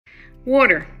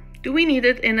Water. Do we need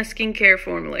it in a skincare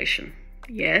formulation?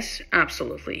 Yes,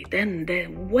 absolutely. Then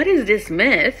what is this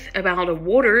myth about a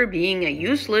water being a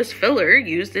useless filler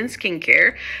used in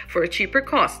skincare for a cheaper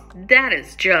cost? That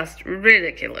is just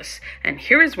ridiculous. And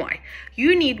here is why.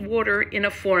 You need water in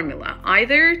a formula,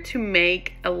 either to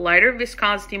make a lighter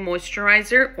viscosity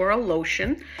moisturizer or a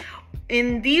lotion.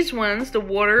 In these ones, the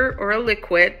water or a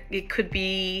liquid, it could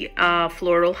be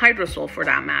floral hydrosol for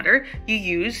that matter, you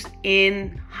use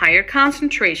in higher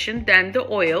concentration than the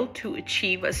oil to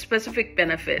achieve a specific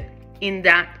benefit in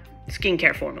that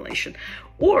skincare formulation.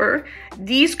 Or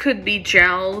these could be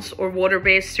gels or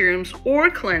water-based serums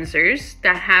or cleansers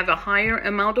that have a higher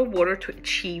amount of water to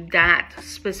achieve that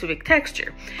specific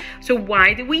texture. So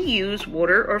why do we use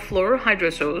water or floral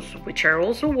hydrosols, which are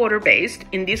also water-based,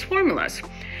 in these formulas?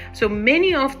 So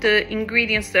many of the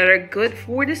ingredients that are good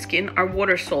for the skin are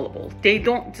water soluble. They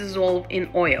don't dissolve in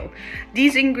oil.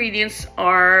 These ingredients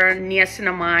are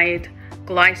niacinamide,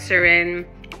 glycerin,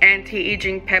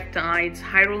 anti-aging peptides,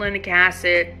 hyaluronic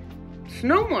acid,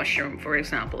 snow mushroom, for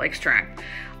example, extract,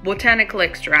 botanical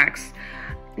extracts.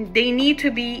 They need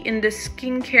to be in the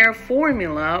skincare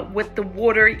formula with the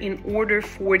water in order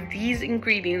for these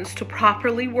ingredients to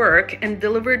properly work and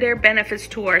deliver their benefits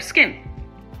to our skin.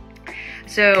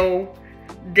 So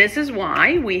this is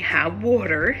why we have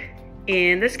water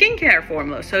in the skincare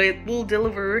formula, so it will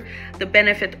deliver the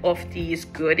benefit of these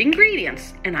good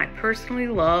ingredients. And I personally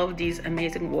love these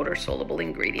amazing water soluble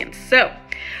ingredients. So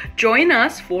join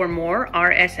us for more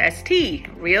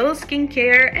RSST, real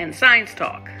skincare and science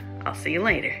talk. I'll see you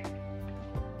later.